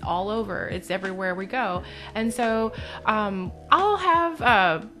us. It's all over. It's everywhere we go. And so I'll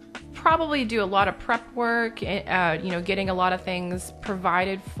have probably do a lot of prep work, getting a lot of things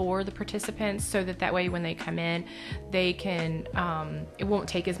provided for the participants so that way when they come in, they can, it won't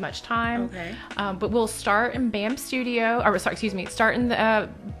take as much time. Okay. But we'll start in BAM Studio, start in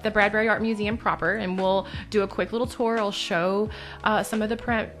the Bradbury Art Museum proper, and we'll do a quick little tour. I'll show some of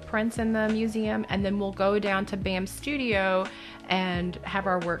the prints in the museum, and then we'll go down to BAM Studio and have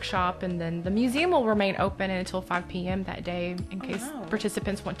our workshop, and then the museum will remain open until 5 p.m. that day in case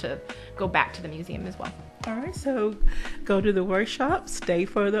participants want to go back to the museum as well. All right, so go to the workshop, stay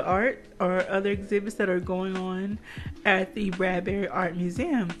for the art or other exhibits that are going on at the Bradbury Art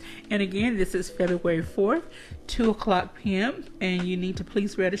Museum. And again, this is February 4th, 2:00 p.m. And you need to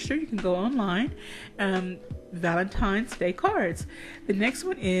please register. You can go online. Valentine's Day cards. The next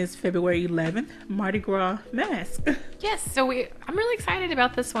one is February 11th, Mardi Gras mask. Yes, so I'm really excited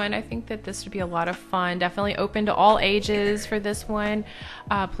about this one. I think that this would be a lot of fun. Definitely open to all ages for this one.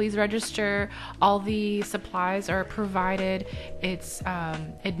 Please register. All the supplies are provided. It's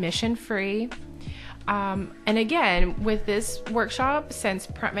admission free. And again, with this workshop, since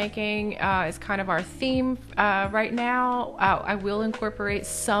printmaking is kind of our theme right now, I will incorporate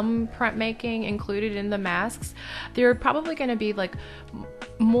some printmaking included in the masks. They're probably going to be like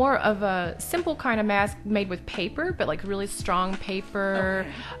more of a simple kind of mask made with paper, but like really strong paper.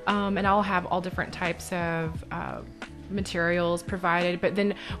 Okay. And I'll have all different types of materials provided, but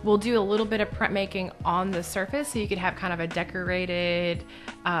then we'll do a little bit of printmaking on the surface so you could have kind of a decorated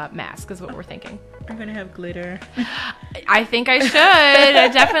mask is what we're thinking. I'm gonna have glitter. I think I should. I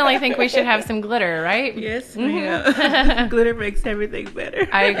definitely think we should have some glitter, right? Yes, ma'am. Glitter makes everything better.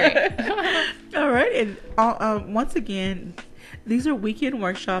 I agree. All right, and once again, these are weekend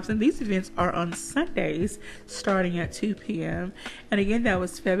workshops, and these events are on Sundays starting at 2 p.m. And again, that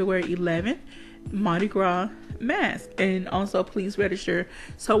was February 11th, Mardi Gras mask. And also please register.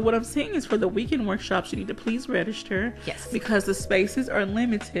 So what I'm saying is for the weekend workshops, you need to please register. Yes. Because the spaces are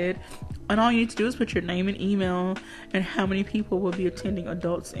limited. And all you need to do is put your name and email and how many people will be attending,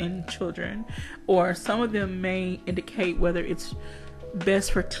 adults and children. Or some of them may indicate whether it's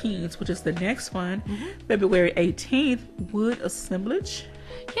best for teens, which is the next one. February 18th, wood assemblage.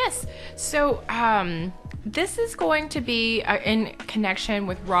 Yes. So this is going to be in connection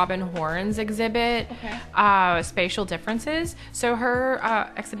with Robin Horn's exhibit, Spatial Differences. So her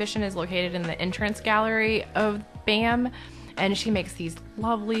exhibition is located in the entrance gallery of BAM. And she makes these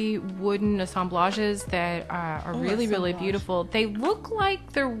lovely wooden assemblages that are really beautiful. They look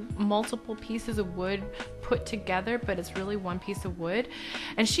like they're multiple pieces of wood put together, but it's really one piece of wood.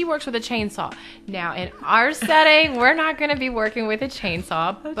 And she works with a chainsaw. Now, in our setting, we're not going to be working with a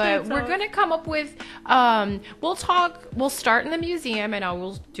chainsaw, but we're going to come up with, we'll start in the museum, and I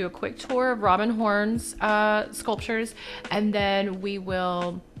will do a quick tour of Robin Horn's sculptures, and then we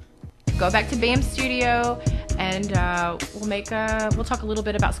will go back to BAM Studio, and we'll talk a little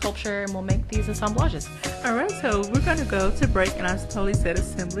bit about sculpture, and we'll make these assemblages. All right, so we're going to go to break, and I totally said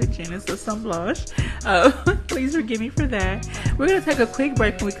assemblage, and it's assemblage. Please forgive me for that. We're going to take a quick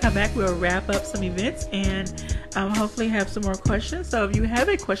break. When we come back, we'll wrap up some events and hopefully have some more questions. So if you have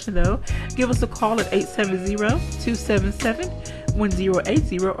a question, though, give us a call at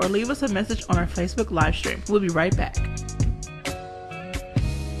 870-277-1080 or leave us a message on our Facebook live stream. We'll be right back.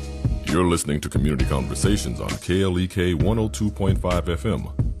 You're listening to Community Conversations on KLEK 102.5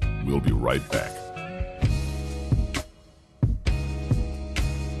 FM. We'll be right back.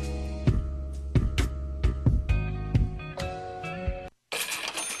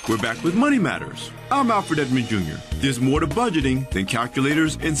 We're back with Money Matters. I'm Alfred Edmond Jr. There's more to budgeting than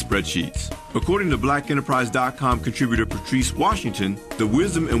calculators and spreadsheets. According to BlackEnterprise.com contributor Patrice Washington, the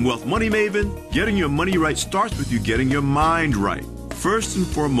wisdom and wealth money maven, getting your money right starts with you getting your mind right. First and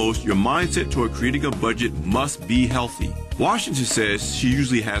foremost, your mindset toward creating a budget must be healthy. Washington says she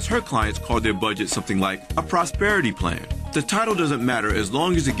usually has her clients call their budget something like a prosperity plan. The title doesn't matter as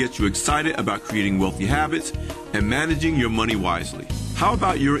long as it gets you excited about creating wealthy habits and managing your money wisely. How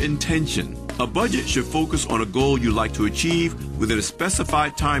about your intention? A budget should focus on a goal you'd like to achieve within a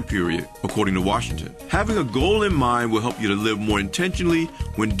specified time period, according to Washington. Having a goal in mind will help you to live more intentionally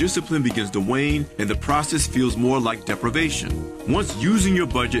when discipline begins to wane and the process feels more like deprivation. Once using your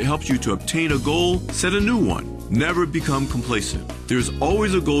budget helps you to obtain a goal, set a new one. Never become complacent. There's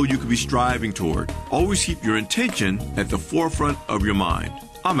always a goal you could be striving toward. Always keep your intention at the forefront of your mind.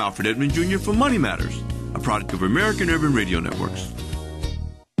 I'm Alfred Edmond Jr. for Money Matters, a product of American Urban Radio Networks.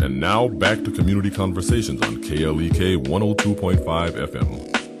 And now back to Community Conversations on KLEK 102.5 FM.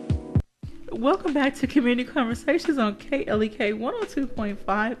 Welcome back to Community Conversations on KLEK 102.5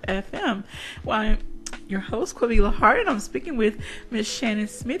 FM. Well, I'm your host, Quavila Hart, and I'm speaking with Miss Shannon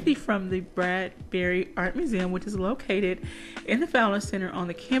Smithee from the Bradbury Art Museum, which is located in the Fowler Center on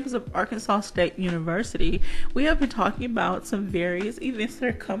the campus of Arkansas State University. We have been talking about some various events that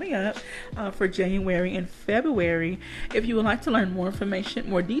are coming up for January and February. If you would like to learn more information,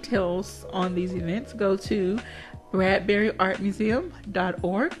 more details on these events, go to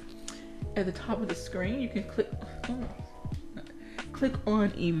bradburyartmuseum.org. At the top of the screen, you can click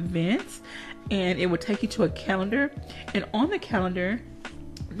on events, and it will take you to a calendar. And on the calendar,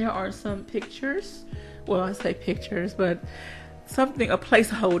 there are some pictures. Well, I say pictures, but a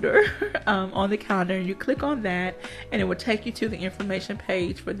placeholder on the calendar. And you click on that, and it will take you to the information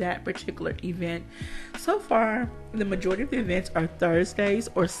page for that particular event. So far, the majority of the events are Thursdays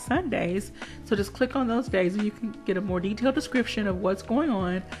or Sundays. So just click on those days, and you can get a more detailed description of what's going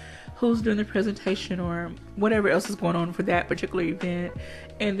on, who's doing the presentation, or whatever else is going on for that particular event.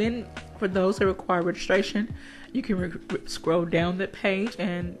 And then for those that require registration, you can scroll down that page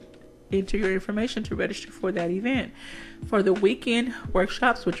and enter your information to register for that event. For the weekend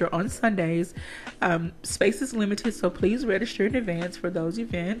workshops, which are on Sundays, space is limited, so please register in advance for those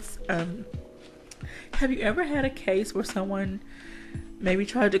events. Have you ever had a case where someone maybe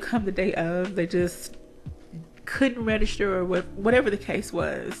tried to come the day of, they just couldn't register, or whatever the case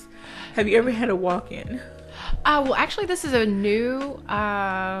was? Have you ever had a walk-in? Well, actually, this is a new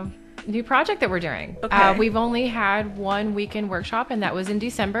project that we're doing. Okay. We've only had one weekend workshop, and that was in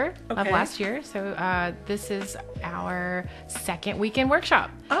December of last year. So this is our second weekend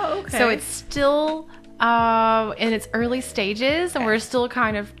workshop. Oh, okay. So it's still in its early stages, and we're still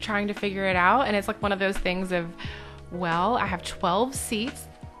kind of trying to figure it out. And it's like one of those things of, well, I have 12 seats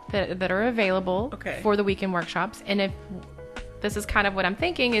that are available for the weekend workshops. And if this is kind of what I'm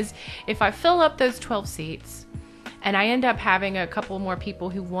thinking is, if I fill up those 12 seats and I end up having a couple more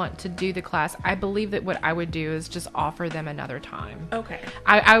people who want to do the class, I believe that what I would do is just offer them another time. Okay.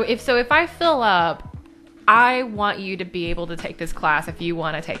 If I fill up, I want you to be able to take this class if you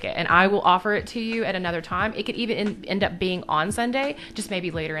want to take it, and I will offer it to you at another time. It could even end up being on Sunday, just maybe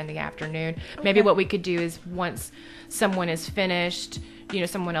later in the afternoon. Okay. Maybe what we could do is, once someone is finished,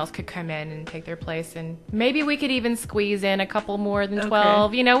 someone else could come in and take their place, and maybe we could even squeeze in a couple more than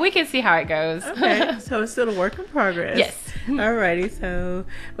 12. Okay. We can see how it goes. Okay, so it's still a work in progress. Yes. Alrighty,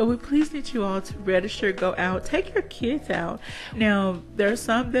 but we please need you all to register, go out, take your kids out. Now, there are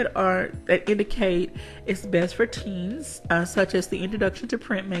some that indicate it's best for teens, such as the introduction to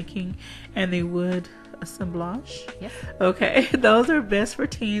printmaking and the wood assemblage. Yes. Okay, those are best for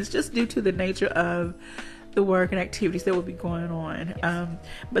teens just due to the nature of the work and activities that will be going on. Yes.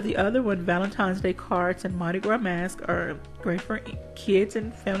 But the other one, Valentine's Day cards and Mardi Gras masks, are great for kids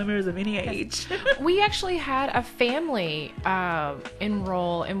and family members of any age. We actually had a family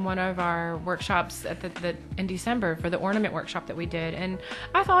enroll in one of our workshops in December for the ornament workshop that we did, and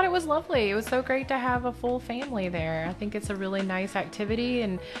I thought it was lovely. It was so great to have a full family there. I think it's a really nice activity,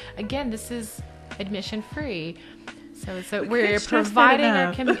 and again, this is admission free. So we are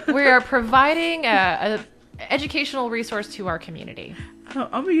providing a educational resource to our community. I'm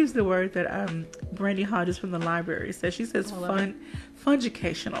gonna use the word that Brandy Hodges from the library says. She says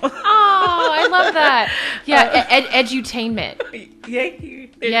fungicational. Oh, I love that. Yeah, edutainment. Yeah,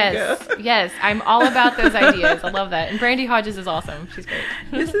 Yes. I'm all about those ideas. I love that. And Brandy Hodges is awesome. She's great.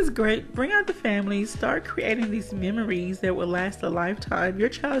 This is great. Bring out the family. Start creating these memories that will last a lifetime. Your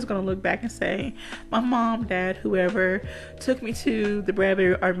child is going to look back and say, my mom, dad, whoever took me to the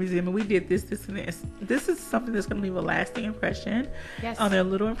Bradbury Art Museum and we did this, this, and this. This is something that's going to leave a lasting impression on their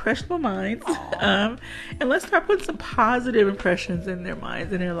little impressionable minds. And let's start putting some positive impressions in their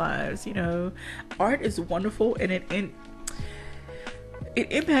minds and their lives. You know, art is wonderful and it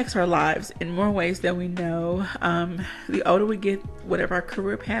impacts our lives in more ways than we know. The older we get, whatever our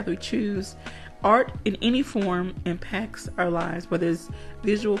career path we choose, art in any form impacts our lives, whether it's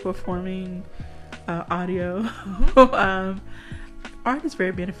visual, performing, audio. Art is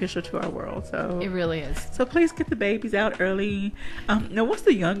very beneficial to our world. So it really is. So please get the babies out early. Now, what's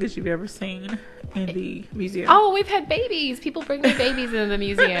the youngest you've ever seen in the museum? Oh, we've had babies. People bring their babies into the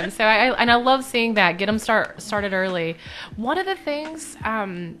museum. So I love seeing that. Get them started early. One of the things,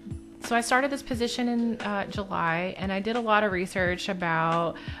 so I started this position in July, and I did a lot of research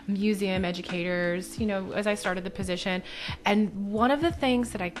about museum educators, you know, as I started the position. And one of the things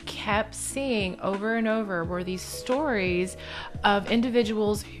that I kept seeing over and over were these stories of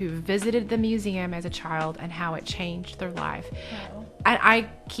individuals who visited the museum as a child and how it changed their life. Wow. And I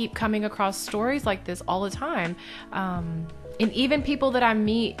keep coming across stories like this all the time. And even people that I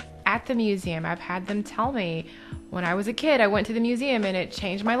meet at the museum, I've had them tell me, when I was a kid, I went to the museum and it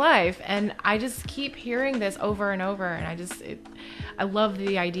changed my life. And I just keep hearing this over and over. And I love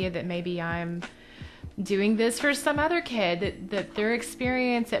the idea that maybe I'm doing this for some other kid, that their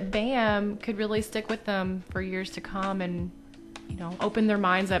experience at BAM could really stick with them for years to come and, you know, open their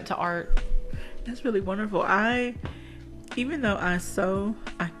minds up to art. That's really wonderful. Even though I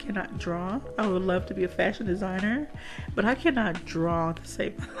cannot draw. I would love to be a fashion designer, but I cannot draw to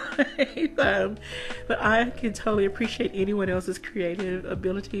save my life. But I can totally appreciate anyone else's creative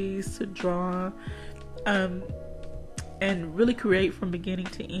abilities to draw, and really create from beginning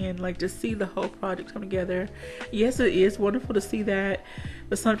to end. Like, to see the whole project come together. Yes, it is wonderful to see that,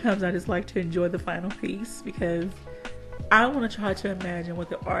 but sometimes I just like to enjoy the final piece because I want to try to imagine what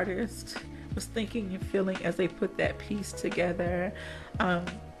the artist was thinking and feeling as they put that piece together.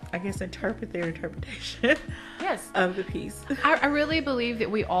 I guess interpret their interpretation of the piece. I really believe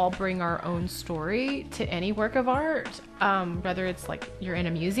that we all bring our own story to any work of art, whether it's like you're in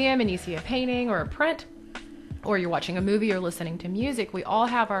a museum and you see a painting or a print, or you're watching a movie or listening to music. We all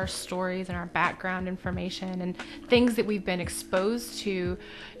have our stories and our background information and things that we've been exposed to.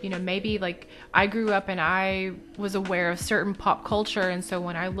 You know, maybe like I grew up and I was aware of certain pop culture, and so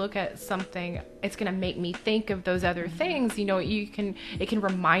when I look at something, it's going to make me think of those other things. You know, it can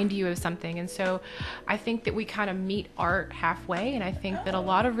remind you of something. And so I think that we kind of meet art halfway, and I think that a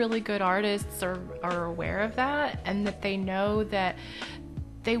lot of really good artists are aware of that, and that they know that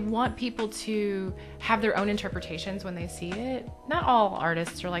they want people to have their own interpretations when they see it. Not all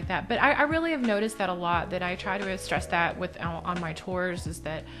artists are like that, but I really have noticed that a lot, that I try to stress that on my tours, is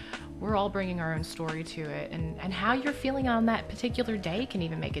that we're all bringing our own story to it, and how you're feeling on that particular day can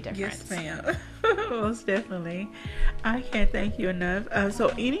even make a difference. Yes, ma'am. Most definitely. I can't thank you enough. So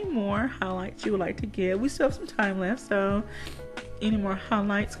any more highlights you would like to give? We still have some time left, so any more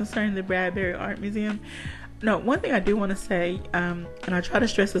highlights concerning the Bradbury Art Museum? No, one thing I do want to say, and I try to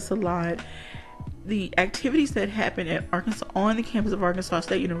stress this a lot, the activities that happen at Arkansas, on the campus of Arkansas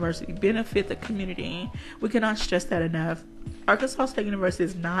State University, benefit the community. We cannot stress that enough. Arkansas State University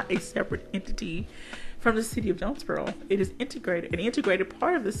is not a separate entity from the city of Jonesboro. It is an integrated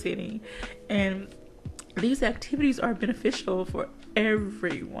part of the city, and these activities are beneficial for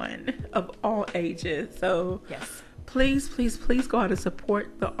everyone of all ages. So yes, please go out and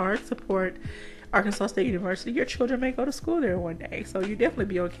support the art, support Arkansas State University. Your children may go to school there one day, so you definitely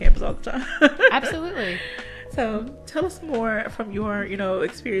be on campus all the time. Absolutely. So tell us more from your,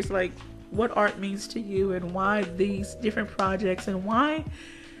 experience, like what art means to you and why these different projects and why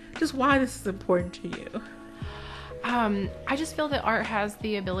this is important to you. I just feel that art has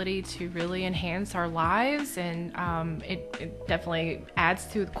the ability to really enhance our lives, and it definitely adds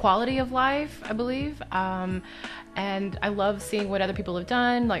to the quality of life, I believe. And I love seeing what other people have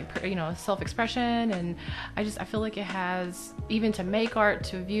done, like, self-expression. And I feel like it has, even to make art,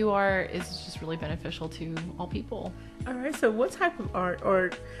 to view art, is just really beneficial to all people. All right. So what type of art, or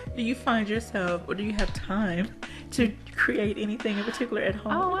do you find yourself, or do you have time to create anything in particular at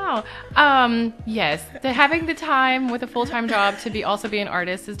home? Oh, wow. Yes. Having the time with a full-time job to also be an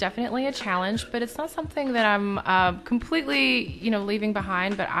artist is definitely a challenge, but it's not something that I'm completely, leaving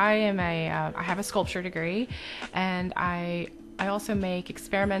behind. But I have a sculpture degree, and I I also make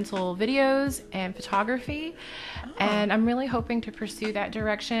experimental videos and photography, and I'm really hoping to pursue that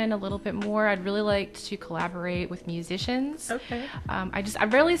direction a little bit more. I'd really like to collaborate with musicians. Okay. I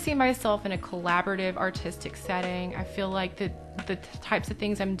really see myself in a collaborative artistic setting. I feel like the types of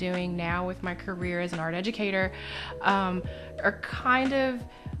things I'm doing now with my career as an art educator are kind of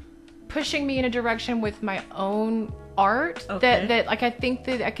pushing me in a direction with my own art that like I think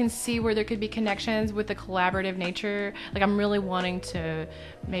that I can see where there could be connections with the collaborative nature. Like I'm really wanting to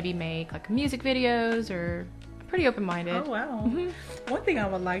maybe make like music videos, or pretty open-minded. Oh wow. One thing I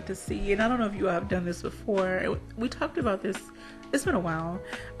would like to see, and I don't know if you have done this before, we talked about this, it's been a while.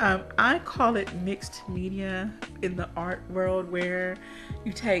 I call it mixed media in the art world, where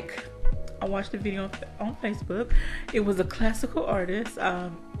you take, I watched a video on Facebook. It was a classical artist, I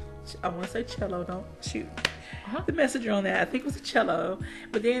want to say cello, don't shoot the messenger on that. I think it was a cello,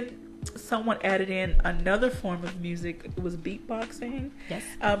 but then someone added in another form of music. It was beatboxing. Yes.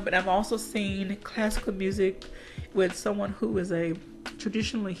 But I've also seen classical music with someone who is a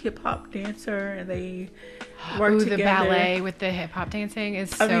traditionally hip-hop dancer, and they work together. The ballet with the hip-hop dancing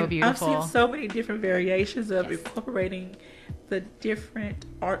is so beautiful. I've seen so many different variations of incorporating the different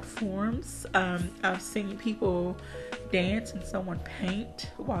art forms. I've seen people dance and someone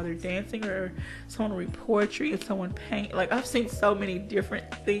paint while they're dancing, or someone read poetry and someone paint. Like, I've seen so many different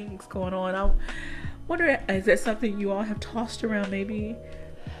things going on. I wonder, is that something you all have tossed around maybe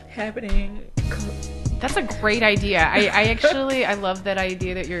happening? That's a great idea. I love that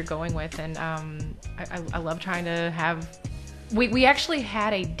idea that you're going with, and I love trying to have. We actually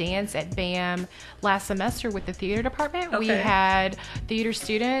had a dance at BAM last semester with the theater department. Okay. We had theater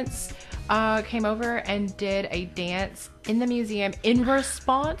students came over and did a dance in the museum in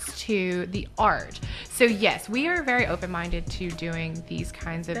response to the art. So yes, we are very open-minded to doing these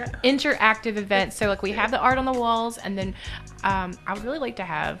kinds of interactive events. So like we have the art on the walls, and then I would really like to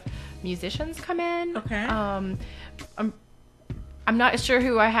have musicians come in. Okay. I'm not sure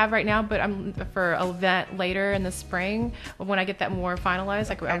who I have right now, but I'm for an event later in the spring when I get that more finalized.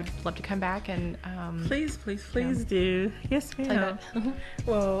 Like I would love to come back and please do. Yes, ma'am.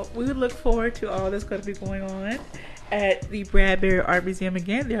 Well, we would look forward to all that's going to be going on at the Bradbury Art Museum.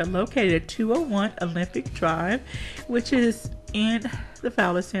 Again, they're located at 201 Olympic Drive, which is in the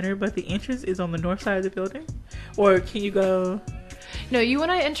Fowler Center, but the entrance is on the north side of the building. Or can you go? No, you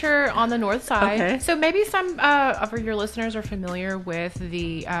want to enter on the north side. Okay. So maybe some of your listeners are familiar with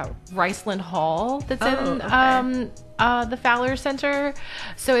the Riceland Hall that's in the Fowler Center.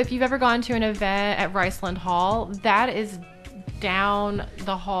 So if you've ever gone to an event at Riceland Hall, that is down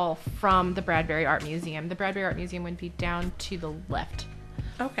the hall from the Bradbury Art Museum. The Bradbury Art Museum would be down to the left.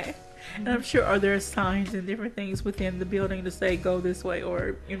 Okay. And I'm sure, are there signs and different things within the building to say go this way,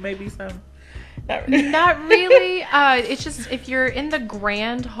 or maybe some... Not really. It's just if you're in the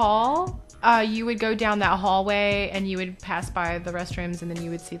grand hall, you would go down that hallway and you would pass by the restrooms, and then you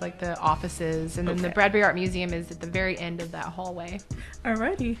would see like the offices, and then the Bradbury Art Museum is at the very end of that hallway.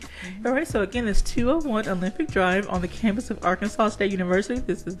 Alrighty. Alright, so again, it's 201 Olympic Drive on the campus of Arkansas State University.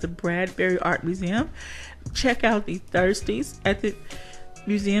 This is the Bradbury Art Museum. Check out the Thursdays at the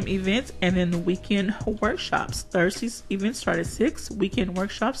museum events, and then the weekend workshops. Thursdays events start at 6, weekend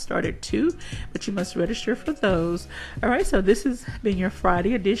workshops start at 2, but you must register for those. Alright, so this has been your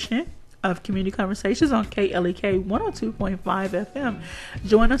Friday edition of Community Conversations on KLEK 102.5 FM.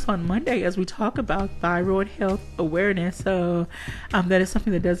 Join us on Monday as we talk about thyroid health awareness. So that is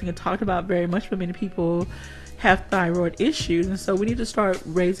something that doesn't get talked about very much, but many people have thyroid issues, and so we need to start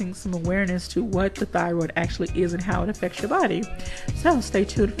raising some awareness to what the thyroid actually is and how it affects your body. So stay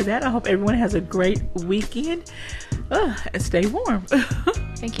tuned for that. I hope everyone has a great weekend and stay warm.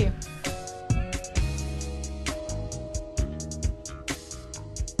 Thank you.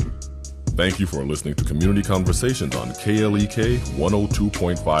 Thank you for listening to Community Conversations on KLEK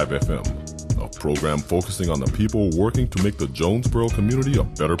 102.5 FM, a program focusing on the people working to make the Jonesboro community a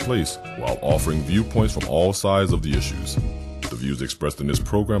better place while offering viewpoints from all sides of the issues. The views expressed in this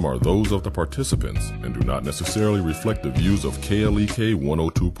program are those of the participants and do not necessarily reflect the views of KLEK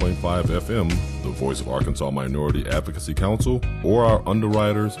 102.5 FM, the voice of Arkansas Minority Advocacy Council, or our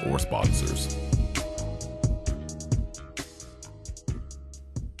underwriters or sponsors.